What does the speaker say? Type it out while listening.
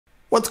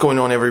What's going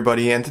on,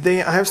 everybody, and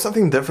today I have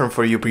something different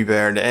for you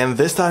prepared, and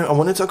this time I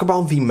want to talk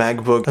about the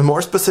MacBook and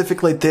more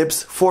specifically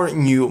tips for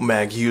new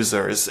Mac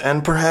users.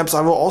 And perhaps I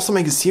will also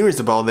make a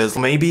series about this.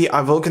 Maybe I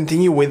will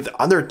continue with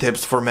other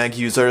tips for Mac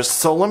users,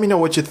 so let me know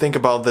what you think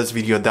about this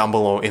video down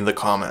below in the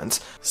comments.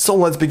 So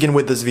let's begin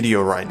with this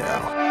video right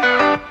now.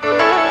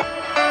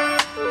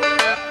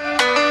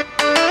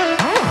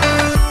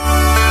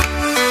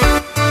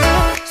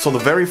 So the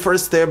very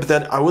first tip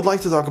that I would like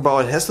to talk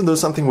about has to do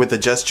something with the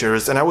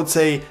gestures, and I would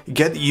say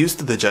get used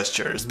to the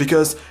gestures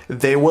because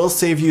they will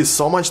save you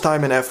so much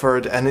time and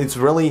effort, and it's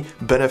really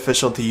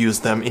beneficial to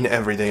use them in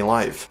everyday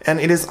life. And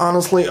it is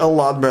honestly a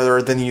lot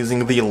better than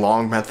using the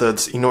long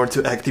methods in order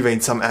to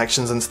activate some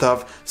actions and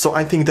stuff, so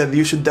I think that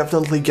you should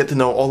definitely get to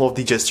know all of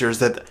the gestures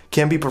that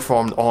can be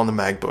performed on the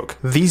MacBook.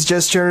 These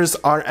gestures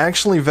are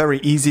actually very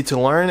easy to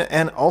learn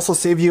and also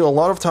save you a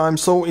lot of time,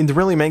 so it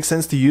really makes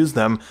sense to use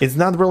them. It's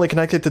not really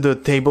connected to the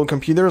table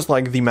computers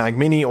like the Mac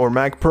Mini or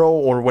Mac Pro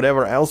or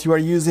whatever else you are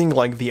using,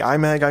 like the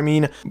iMac I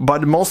mean,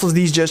 but most of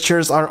these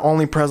gestures are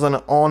only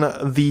present on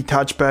the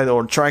touchpad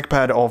or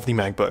trackpad of the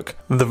MacBook.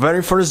 The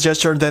very first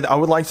gesture that I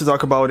would like to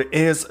talk about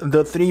is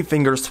the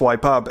 3-finger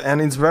swipe up,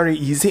 and it's very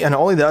easy, and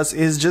all it does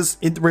is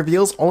it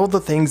reveals all of the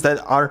things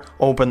that are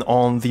open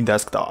on the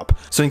desktop.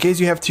 So in case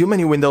you have too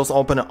many windows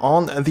open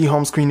on the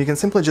home screen, you can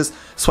simply just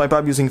swipe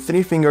up using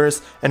 3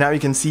 fingers, and now you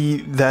can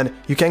see that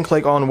you can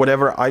click on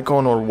whatever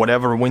icon or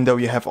whatever window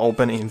you have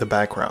open in the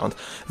background.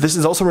 This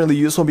is also really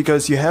useful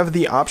because you have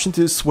the option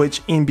to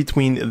switch in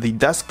between the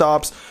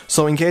desktops,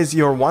 so in case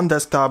your one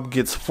desktop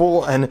gets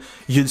full and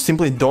you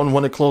simply don't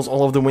want to close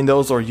all of the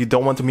windows or you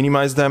don't want to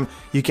minimize them,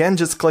 you can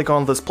just click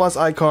on this plus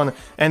icon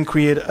and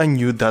create a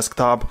new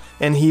desktop,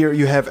 and here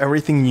you have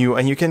everything new,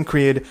 and you can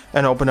create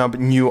and open up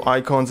new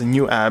icons and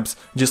new apps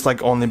just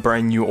like on a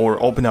brand new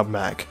or open up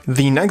Mac.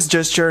 The next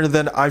gesture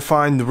that I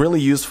find really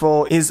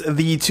useful is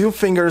the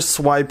 2-finger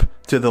swipe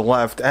to the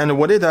left, and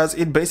what it does,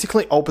 it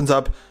basically opens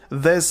up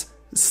this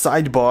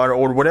sidebar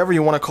or whatever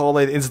you want to call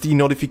it. It's the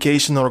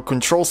notification or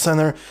control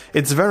center.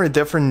 It's very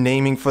different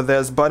naming for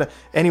this, but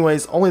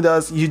anyways, all it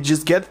does, you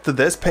just get to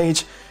this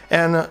page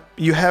and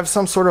you have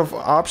some sort of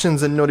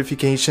options and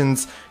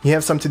notifications. You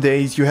have some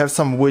todays, you have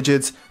some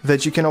widgets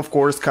that you can of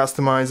course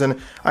customize,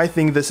 and I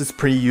think this is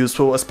pretty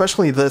useful,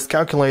 especially this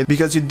calculate,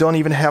 because you don't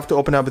even have to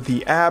open up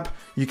the app.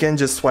 You can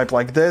just swipe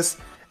like this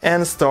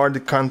and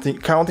start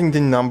counting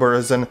the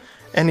numbers and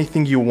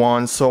anything you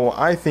want. So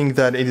I think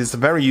that it is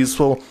very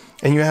useful,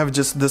 and you have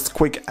just this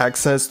quick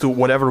access to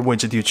whatever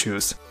widget you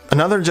choose.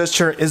 Another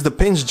gesture is the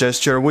pinch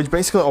gesture, which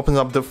basically opens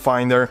up the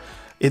Finder.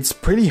 It's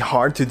pretty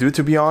hard to do,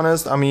 to be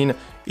honest. I mean,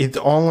 it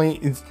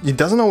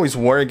doesn't always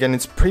work, and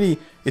it's pretty,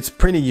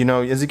 you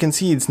know, as you can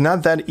see, it's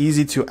not that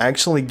easy to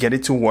actually get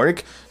it to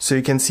work. So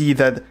you can see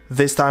that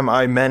this time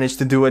I managed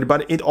to do it,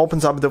 but it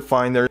opens up the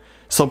Finder.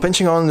 So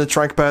pinching on the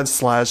trackpad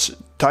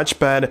 /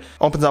 touchpad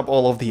opens up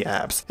all of the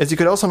apps. As you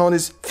could also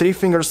notice,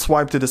 3-finger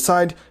swipe to the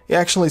side, it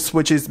actually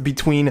switches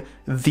between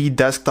the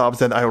desktops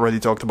that I already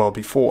talked about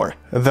before.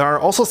 There are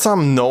also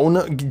some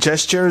known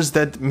gestures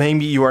that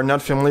maybe you are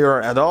not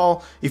familiar at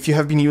all. If you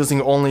have been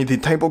using only the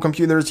table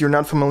computers, you're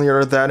not familiar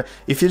with that.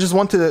 If you just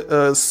want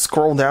to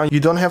scroll down, you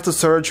don't have to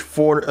search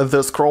for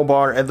the scroll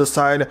bar at the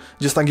side,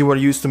 just like you were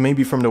used to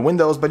maybe from the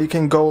Windows, but you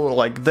can go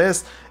like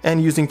this,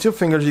 and using 2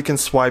 fingers you can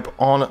swipe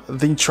on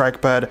the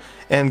trackpad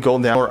and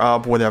go down or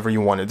up, whatever you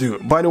want to do.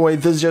 By the way,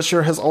 this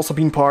gesture has also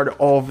been part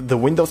of the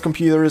Windows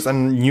computers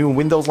and new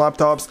Windows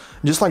laptops,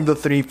 just like the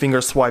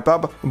 3-finger swipe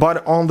up,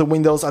 but on the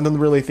Windows I don't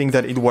really think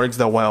that it works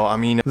that well. I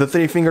mean, the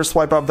 3-finger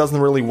swipe up doesn't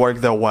really work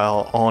that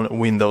well on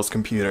Windows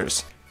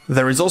computers.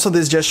 There is also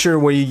this gesture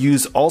where you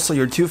use also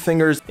your 2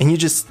 fingers and you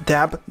just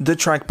tap the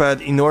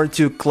trackpad in order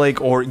to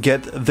click or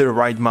get the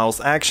right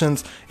mouse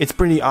actions. It's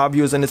pretty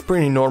obvious and it's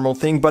pretty normal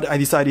thing, but I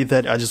decided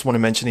that I just want to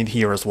mention it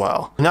here as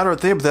well. Another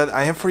tip that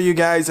I have for you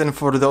guys, and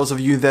for those of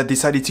you that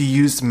decided to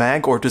use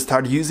Mac or to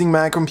start using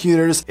Mac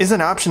computers, is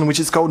an option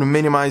which is called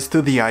minimize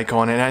to the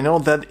icon. And I know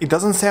that it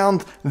doesn't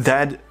sound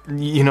that,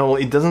 you know,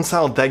 it doesn't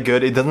sound that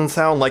good, it doesn't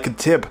sound like a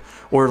tip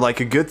or like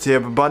a good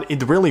tip, but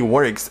it really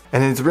works,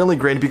 and it's really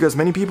great because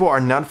many people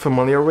are not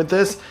familiar with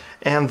this,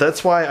 and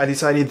that's why I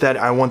decided that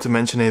I want to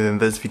mention it in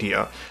this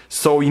video.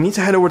 So you need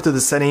to head over to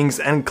the settings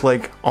and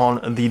click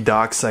on the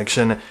dock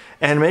section,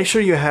 and make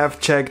sure you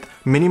have checked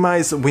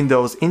minimize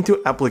windows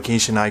into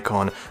application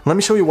icon. Let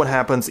me show you what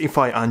happens if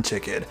I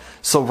uncheck it.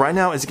 So right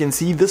now, as you can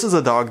see, this is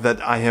a dock that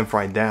I have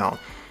right down.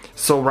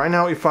 So right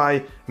now, if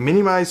I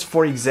minimize,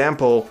 for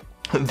example,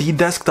 the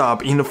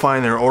desktop in the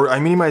Finder, or I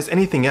minimize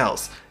anything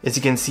else, as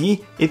you can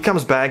see, it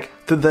comes back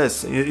to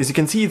this. As you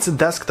can see, it's a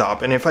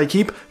desktop, and if I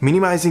keep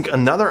minimizing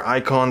another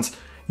icons,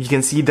 you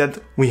can see that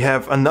we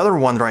have another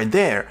one right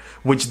there,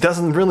 which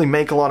doesn't really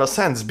make a lot of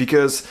sense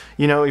because,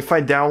 you know, if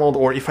I download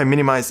or if I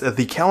minimize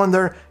the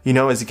calendar, you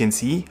know, as you can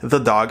see, the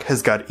dog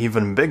has got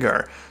even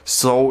bigger.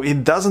 So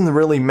it doesn't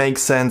really make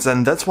sense,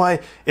 and that's why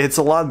it's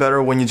a lot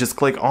better when you just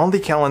click on the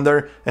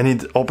calendar and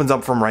it opens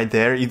up from right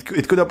there.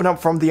 It could open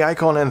up from the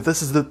icon, and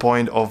this is the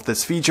point of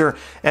this feature,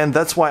 and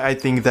that's why I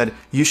think that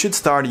you should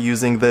start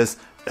using this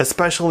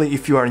especially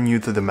if you are new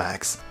to the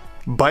Macs.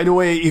 By the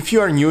way, if you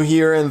are new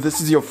here and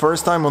this is your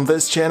first time on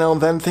this channel,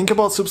 then think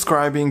about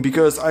subscribing,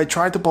 because I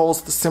try to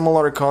post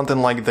similar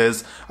content like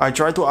this. I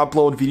try to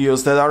upload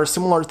videos that are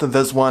similar to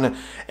this one,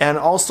 and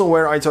also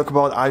where I talk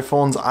about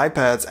iPhones,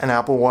 iPads and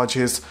Apple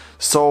Watches.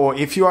 So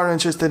if you are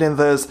interested in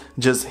this,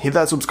 just hit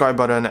that subscribe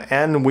button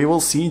and we will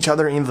see each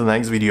other in the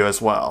next video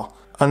as well.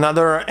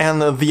 Another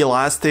and the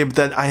last tip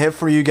that I have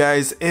for you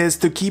guys is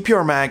to keep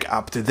your Mac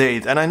up to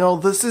date. And I know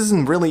this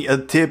isn't really a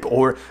tip,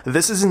 or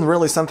this isn't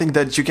really something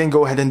that you can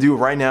go ahead and do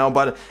right now,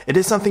 but it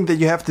is something that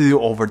you have to do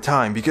over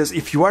time. Because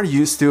if you are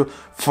used to,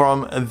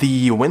 from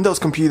the Windows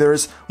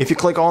computers, if you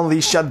click on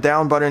the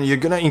shutdown button, you're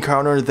gonna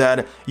encounter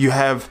that you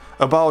have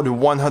about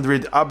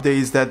 100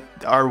 updates that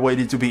are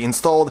waiting to be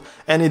installed,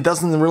 and it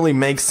doesn't really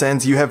make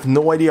sense. You have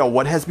no idea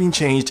what has been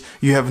changed,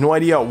 you have no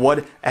idea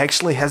what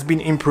actually has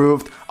been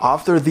improved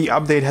after the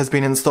update has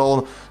been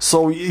installed,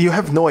 so you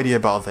have no idea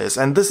about this.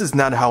 And this is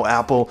not how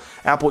Apple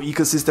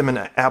ecosystem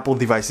and Apple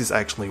devices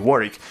actually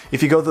work.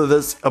 If you go to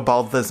this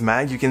about this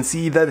Mac, you can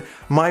see that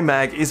my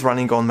Mac is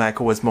running on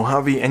macOS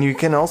Mojave, and you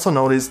can also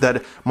notice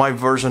that my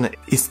version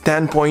is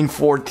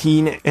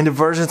 10.14 and the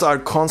versions are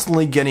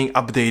constantly getting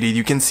updated.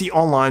 You can see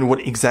online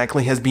what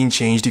exactly has been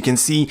changed, you can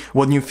see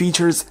what new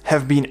features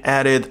have been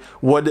added,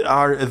 what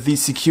are the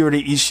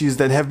security issues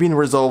that have been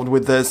resolved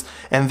with this,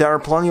 and there are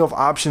plenty of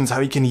options how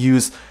you can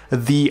use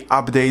the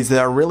updates that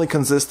are really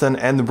consistent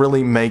and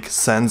really make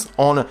sense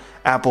on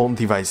Apple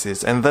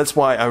devices. And that's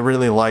why I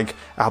really like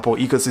Apple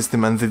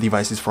ecosystem and the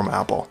devices from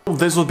Apple.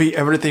 This will be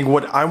everything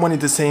what I wanted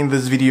to say in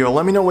this video.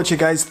 Let me know what you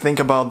guys think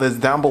about this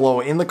down below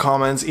in the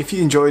comments. If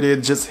you enjoyed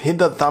it, just hit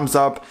that thumbs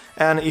up,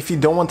 and if you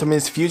don't want to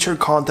miss future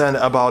content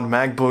about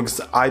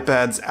MacBooks,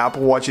 iPads,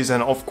 Apple Watches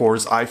and of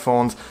course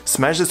iPhones,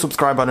 smash the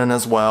subscribe button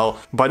as well.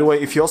 By the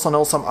way, if you also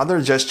know some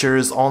other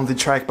gestures on the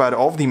trackpad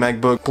of the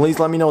MacBook, please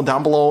let me know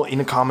down below in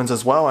the comments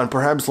as well, and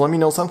perhaps let me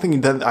know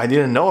something that I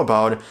didn't know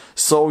about.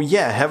 So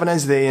yeah, have a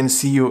nice day and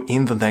see you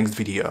in the next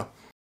video.